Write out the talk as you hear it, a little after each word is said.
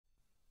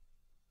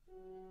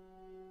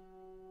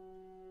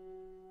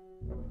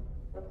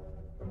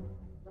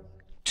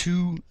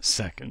2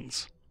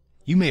 seconds.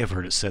 You may have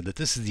heard it said that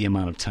this is the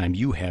amount of time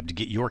you have to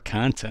get your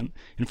content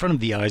in front of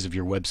the eyes of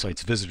your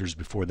website's visitors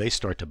before they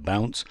start to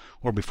bounce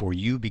or before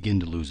you begin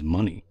to lose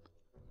money.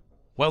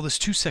 While this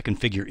 2-second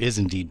figure is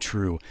indeed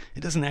true,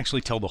 it doesn't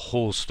actually tell the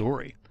whole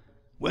story.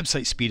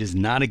 Website speed is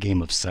not a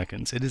game of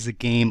seconds, it is a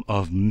game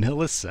of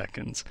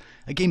milliseconds.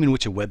 A game in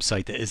which a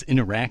website that is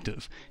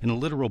interactive, in a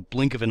literal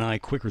blink of an eye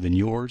quicker than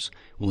yours,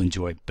 will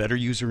enjoy better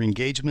user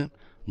engagement,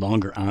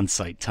 longer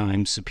on-site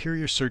time,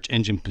 superior search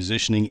engine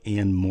positioning,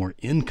 and more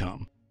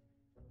income.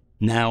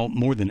 Now,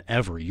 more than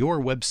ever, your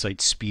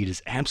website speed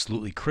is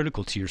absolutely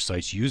critical to your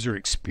site's user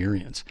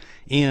experience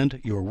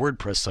and your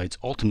WordPress site's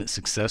ultimate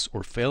success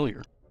or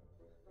failure.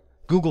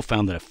 Google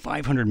found that a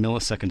 500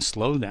 millisecond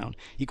slowdown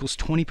equals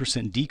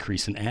 20%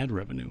 decrease in ad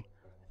revenue.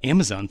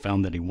 Amazon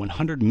found that a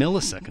 100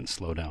 millisecond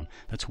slowdown,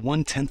 that's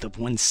 1/10 of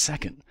 1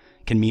 second,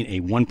 can mean a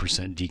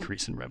 1%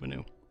 decrease in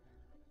revenue.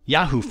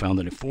 Yahoo found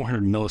that a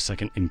 400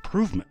 millisecond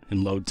improvement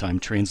in load time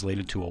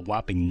translated to a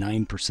whopping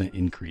 9%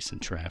 increase in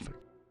traffic.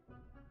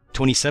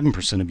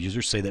 27% of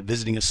users say that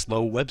visiting a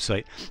slow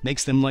website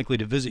makes them likely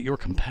to visit your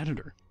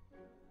competitor.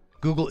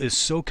 Google is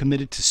so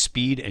committed to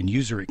speed and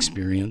user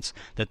experience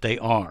that they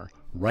are,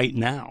 right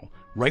now,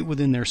 right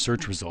within their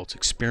search results,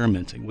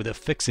 experimenting with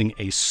affixing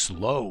a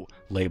slow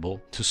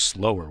label to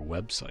slower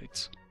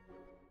websites.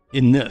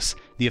 In this,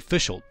 the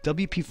official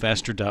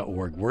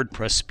WpFASTER.org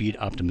WordPress Speed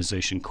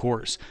Optimization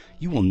course,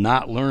 you will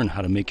not learn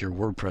how to make your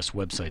WordPress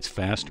websites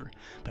faster,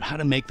 but how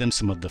to make them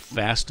some of the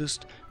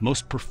fastest,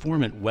 most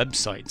performant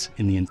websites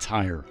in the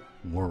entire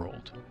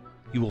world.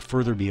 You will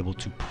further be able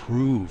to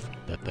prove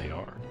that they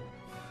are.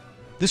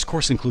 This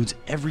course includes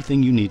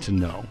everything you need to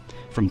know,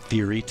 from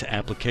theory to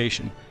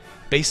application,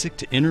 basic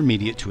to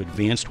intermediate to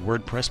advanced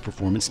WordPress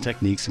performance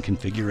techniques and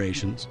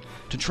configurations,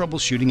 to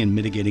troubleshooting and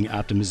mitigating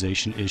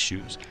optimization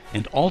issues,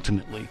 and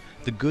ultimately,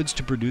 the goods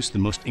to produce the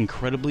most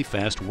incredibly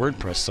fast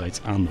WordPress sites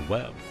on the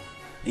web.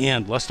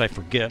 And lest I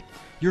forget,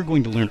 you're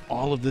going to learn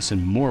all of this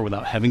and more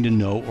without having to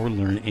know or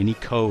learn any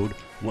code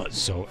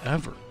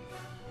whatsoever.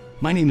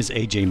 My name is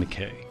AJ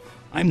McKay.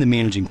 I'm the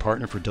managing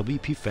partner for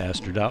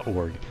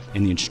WpFASTER.org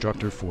and the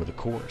instructor for the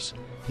course.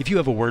 If you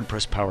have a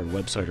WordPress-powered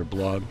website or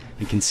blog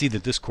and can see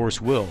that this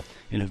course will,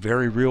 in a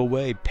very real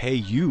way, pay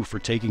you for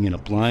taking and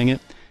applying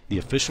it, the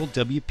official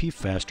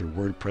WpFASTER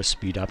WordPress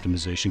Speed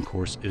Optimization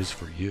course is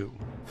for you.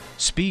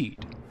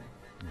 Speed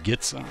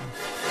gets on.